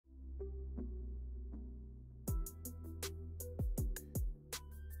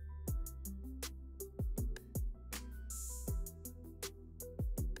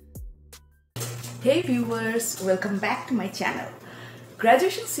Hey viewers, welcome back to my channel.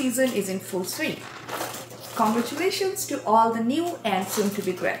 Graduation season is in full swing. Congratulations to all the new and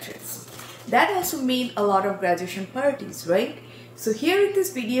soon-to-be graduates. That also means a lot of graduation parties, right? So here in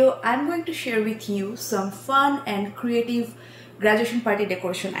this video, I'm going to share with you some fun and creative graduation party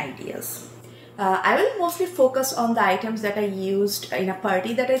decoration ideas. I will mostly focus on the items that I used in a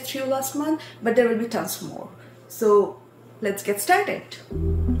party that I threw last month, but there will be tons more. So let's get started.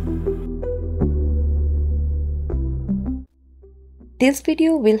 This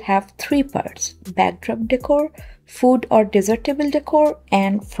video will have three parts: backdrop decor, food or dessert table decor,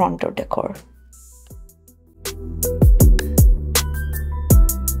 and front door decor.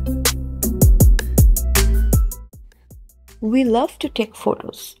 We love to take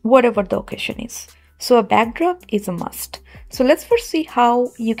photos, whatever the occasion is. So a backdrop is a must. So let's first see how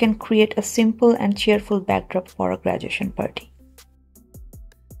you can create a simple and cheerful backdrop for a graduation party.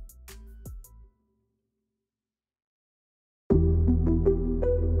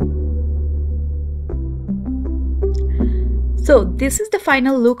 So this is the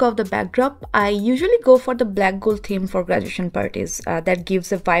final look of the backdrop. I usually go for the black gold theme for graduation parties. That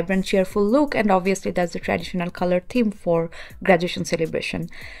gives a vibrant, cheerful look, and obviously that's the traditional color theme for graduation celebration.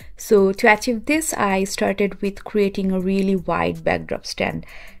 So to achieve this, I started with creating a really wide backdrop stand.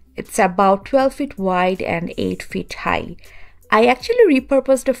 It's about 12 feet wide and 8 feet high. I actually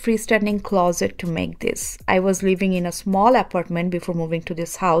repurposed a freestanding closet to make this. I was living in a small apartment before moving to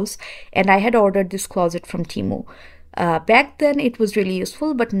this house, and I had ordered this closet from Temu. Back then it was really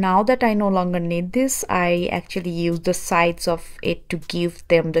useful, but now that I no longer need this, I actually use the sides of it to give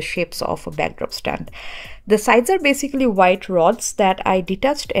them the shapes of a backdrop stand. The sides are basically white rods that I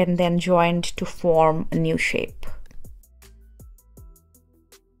detached and then joined to form a new shape.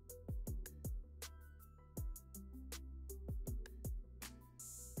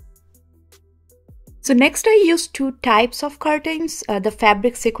 So next I used two types of curtains, the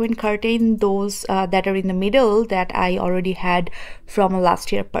fabric sequin curtain, those that are in the middle that I already had from a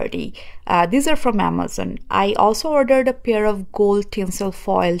last year party. These are from Amazon. I also ordered a pair of gold tinsel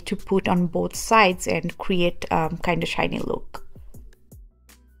foil to put on both sides and create kind of shiny look.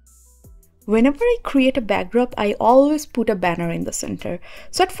 Whenever I create a backdrop, I always put a banner in the center.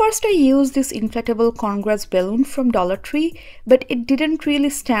 So at first I used this inflatable congrats balloon from Dollar Tree, but it didn't really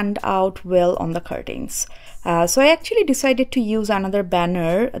stand out well on the curtains. So I actually decided to use another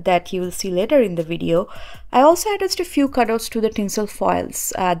banner that you will see later in the video. I also attached a few cutouts to the tinsel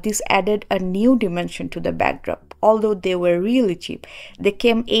foils. This added a new dimension to the backdrop, although they were really cheap. They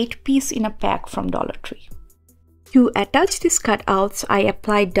came 8 pieces in a pack from Dollar Tree. To attach these cutouts, I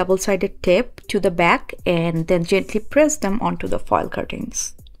applied double-sided tape to the back and then gently pressed them onto the foil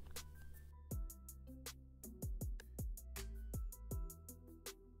curtains.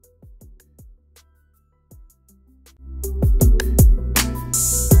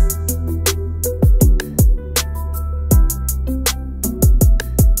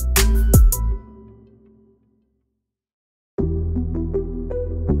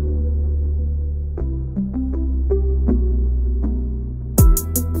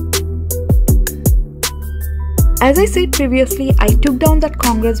 As I said previously, I took down that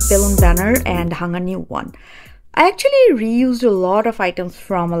congrats balloon banner and hung a new one. I actually reused a lot of items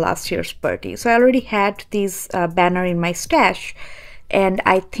from a last year's party, so I already had this banner in my stash, and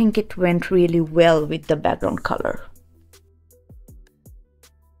I think it went really well with the background color.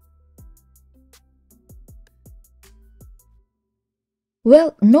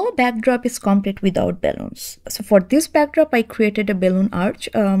 Well, no backdrop is complete without balloons. So for this backdrop, I created a balloon arch,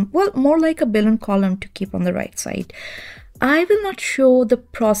 more like a balloon column to keep on the right side. I will not show the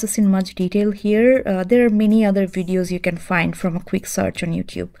process in much detail here. There are many other videos you can find from a quick search on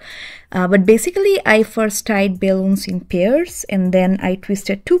YouTube. But basically, I first tied balloons in pairs, and then I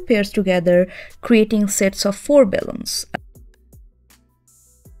twisted two pairs together, creating sets of 4 balloons.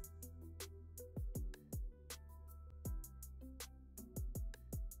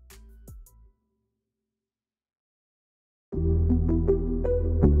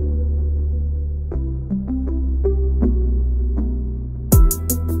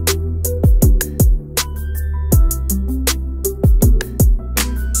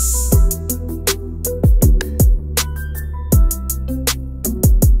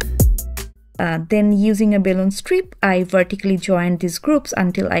 Then using a balloon strip, I vertically joined these groups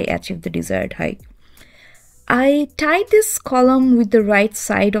until I achieved the desired height. I tied this column with the right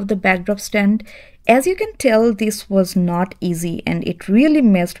side of the backdrop stand. As you can tell, this was not easy and it really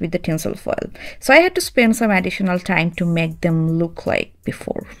messed with the tinsel foil. So I had to spend some additional time to make them look like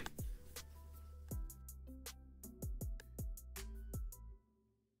before.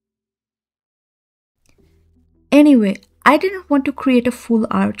 Anyway, I didn't want to create a full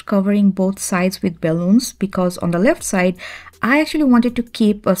arch covering both sides with balloons because on the left side, I actually wanted to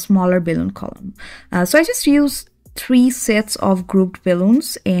keep a smaller balloon column. So I just used 3 sets of grouped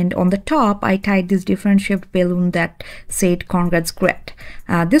balloons, and on the top I tied this different shaped balloon that said "Congrats Gret."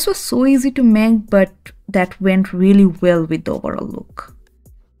 This was so easy to make, but that went really well with the overall look.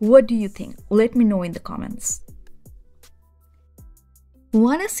 What do you think? Let me know in the comments.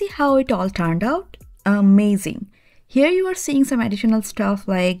 Wanna see how it all turned out? Amazing! Here you are seeing some additional stuff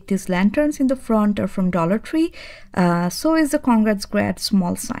like these lanterns in the front are from Dollar Tree. So is the Congrats Gret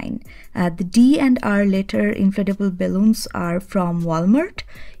small sign. The D and R letter inflatable balloons are from Walmart.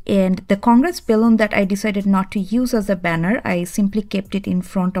 And the Congrats balloon that I decided not to use as a banner, I simply kept it in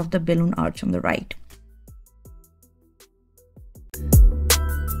front of the balloon arch on the right.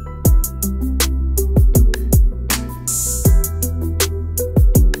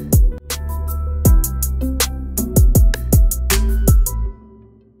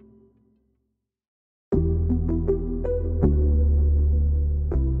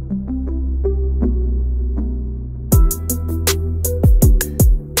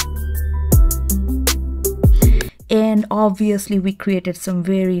 And obviously we created some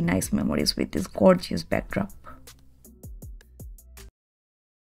very nice memories with this gorgeous backdrop.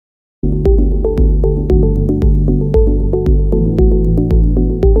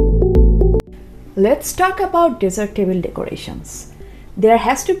 Let's talk about dessert table decorations. There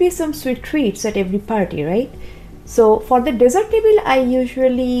has to be some sweet treats at every party, right? So for the dessert table, I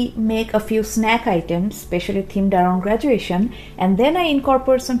usually make a few snack items, specially themed around graduation, and then I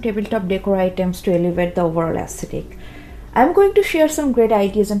incorporate some tabletop decor items to elevate the overall aesthetic. I'm going to share some great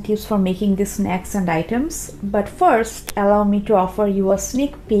ideas and tips for making these snacks and items, but first, allow me to offer you a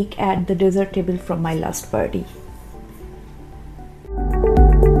sneak peek at the dessert table from my last party.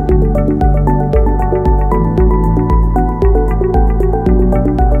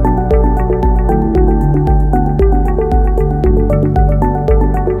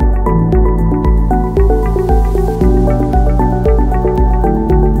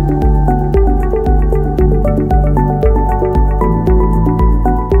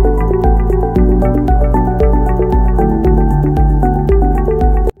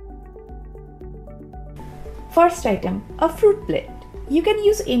 First item, a fruit plate. You can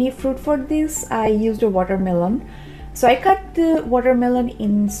use any fruit for this. I used a watermelon. So I cut the watermelon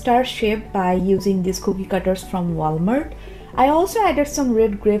in star shape by using these cookie cutters from Walmart. I also added some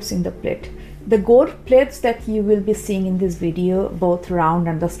red grapes in the plate. The gold plates that you will be seeing in this video, both round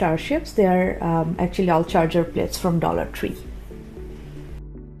and the star shapes, they are actually all charger plates from Dollar Tree.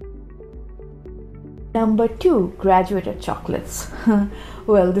 Number 2, graduated chocolates.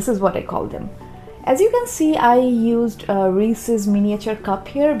 Well, this is what I call them. As you can see, I used a Reese's miniature cup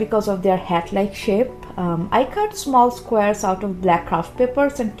here because of their hat-like shape. I cut small squares out of black craft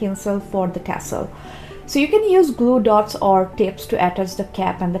papers and tinsel for the tassel. So you can use glue dots or tapes to attach the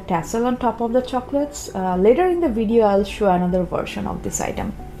cap and the tassel on top of the chocolates. Later in the video, I'll show another version of this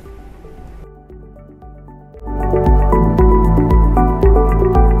item.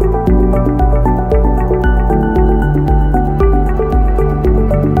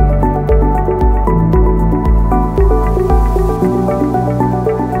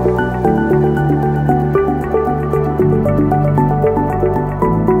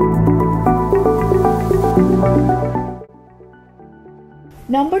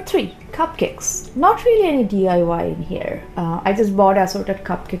 Number 3, cupcakes. Not really any DIY in here. I just bought assorted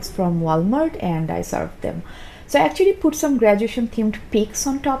cupcakes from Walmart and I served them. So I actually put some graduation themed peaks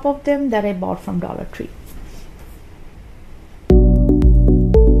on top of them that I bought from Dollar Tree.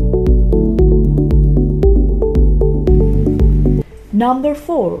 Number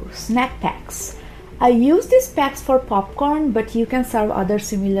 4, snack packs. I use these packs for popcorn, but you can serve other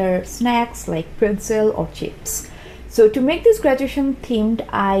similar snacks like pretzel or chips. So to make this graduation themed,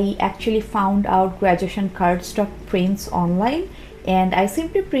 I actually found out graduation cardstock prints online and I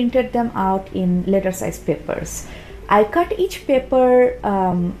simply printed them out in letter size papers. I cut each paper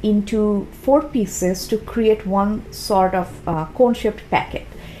into 4 pieces to create one sort of cone shaped packet.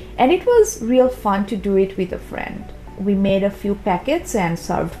 And it was real fun to do it with a friend. We made a few packets and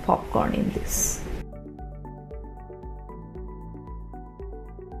served popcorn in this.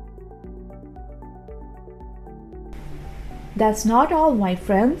 That's not all, my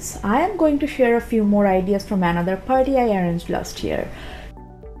friends. I am going to share a few more ideas from another party I arranged last year.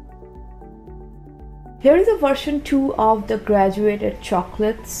 Here is a version 2 of the graduated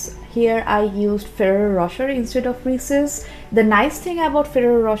chocolates. Here I used Ferrero Rocher instead of Reese's. The nice thing about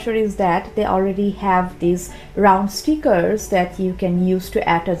Ferrero Rocher is that they already have these round stickers that you can use to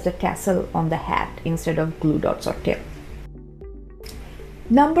attach the tassel on the hat instead of glue dots or tape.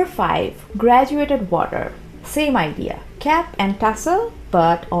 Number 5, graduated water. Same idea, cap and tassel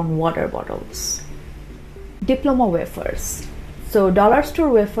but on water bottles. Diploma wafers. So dollar store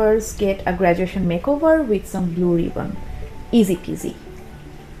wafers get a graduation makeover with some blue ribbon. Easy peasy.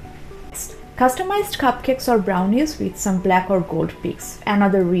 Customized cupcakes or brownies with some black or gold peaks.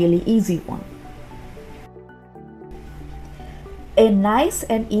 Another really easy one. A nice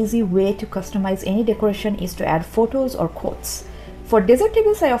and easy way to customize any decoration is to add photos or quotes. For dessert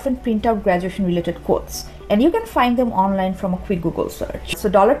tables, I often print out graduation related quotes, and you can find them online from a quick Google search. So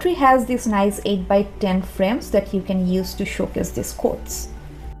Dollar Tree has these nice 8x10 frames that you can use to showcase these quotes.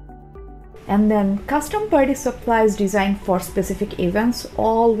 And then custom party supplies designed for specific events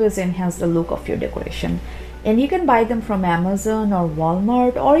always enhance the look of your decoration. And you can buy them from Amazon or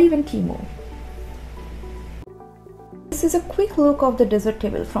Walmart or even Temu. This is a quick look of the dessert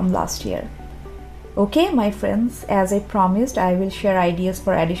table from last year. Okay, my friends, as I promised, I will share ideas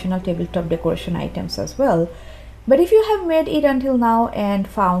for additional tabletop decoration items as well. But if you have made it until now and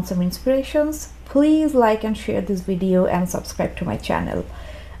found some inspirations, please like and share this video and subscribe to my channel.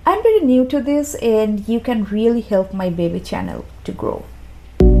 I'm very new to this and you can really help my baby channel to grow.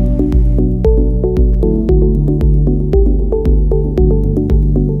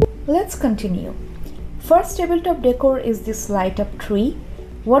 Let's continue. First tabletop decor is this light up tree.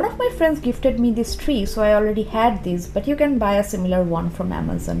 One of my friends gifted me this tree, so I already had this, but you can buy a similar one from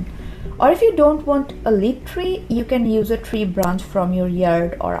Amazon. Or if you don't want a lit tree, you can use a tree branch from your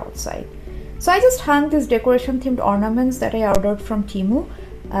yard or outside. So I just hung these decoration themed ornaments that I ordered from Temu.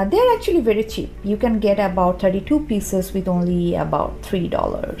 They're actually very cheap. You can get about 32 pieces with only about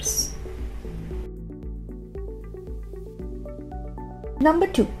 $3. Number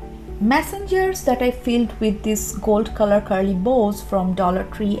 2. Messengers that I filled with these gold color curly bows from Dollar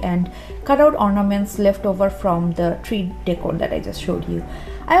Tree and cutout ornaments left over from the tree decor that I just showed you.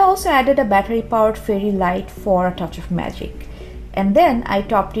 I also added a battery powered fairy light for a touch of magic. And then I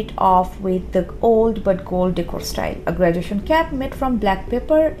topped it off with the old but gold decor style, a graduation cap made from black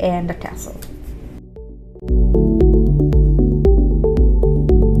paper and a tassel.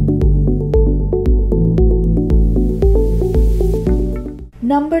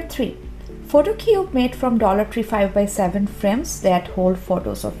 Number 3. Photo cube made from Dollar Tree 5x7 frames that hold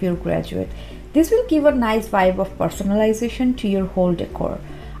photos of your graduate. This will give a nice vibe of personalization to your whole decor.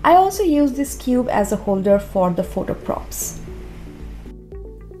 I also use this cube as a holder for the photo props.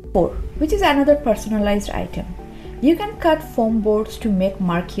 4. Which is another personalized item. You can cut foam boards to make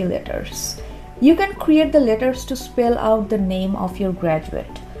marquee letters. You can create the letters to spell out the name of your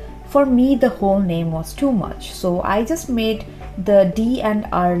graduate. For me, the whole name was too much, so I just made the D and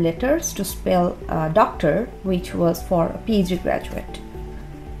R letters to spell doctor, which was for a PhD graduate.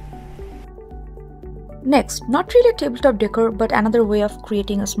 Next, not really tabletop decor, but another way of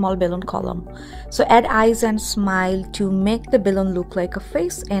creating a small balloon column. So add eyes and smile to make the balloon look like a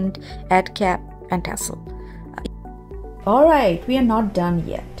face, and add cap and tassel. Alright, we are not done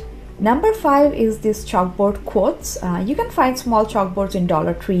yet. Number 5 is this chalkboard quotes. You can find small chalkboards in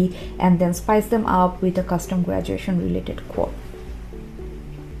Dollar Tree and then spice them up with a custom graduation related quote.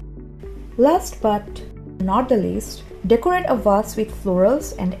 Last but not the least, decorate a vase with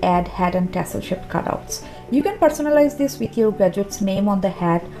florals and add hat and tassel shaped cutouts. You can personalize this with your graduate's name on the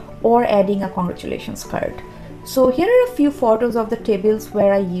hat or adding a congratulations card. So here are a few photos of the tables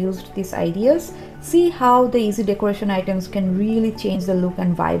where I used these ideas. See how the easy decoration items can really change the look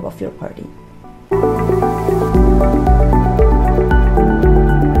and vibe of your party.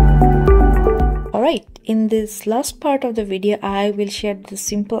 Alright, in this last part of the video, I will share the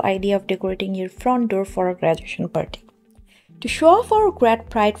simple idea of decorating your front door for a graduation party. To show off our grad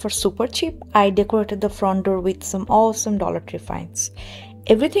pride for super cheap, I decorated the front door with some awesome Dollar Tree finds.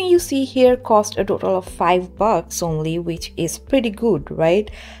 Everything you see here cost a total of $5 only, which is pretty good,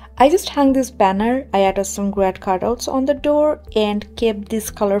 right? I just hung this banner, I added some grad cutouts on the door and kept these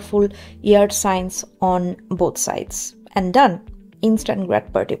colorful yard signs on both sides. And done! Instant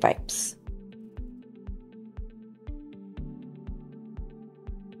grad party vibes.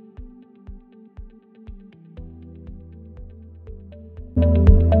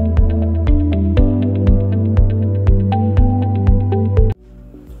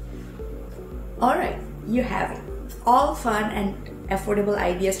 Alright, you have it. All fun and affordable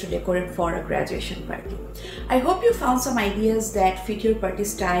ideas to decorate for a graduation party. I hope you found some ideas that fit your party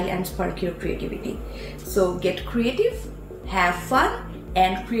style and spark your creativity. So get creative, have fun,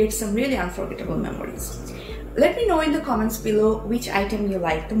 and create some really unforgettable memories. Let me know in the comments below which item you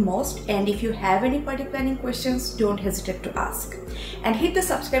like the most, and if you have any party planning questions, don't hesitate to ask. And hit the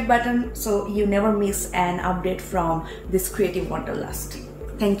subscribe button so you never miss an update from this creative wanderlust.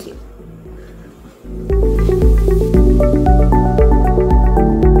 Thank you.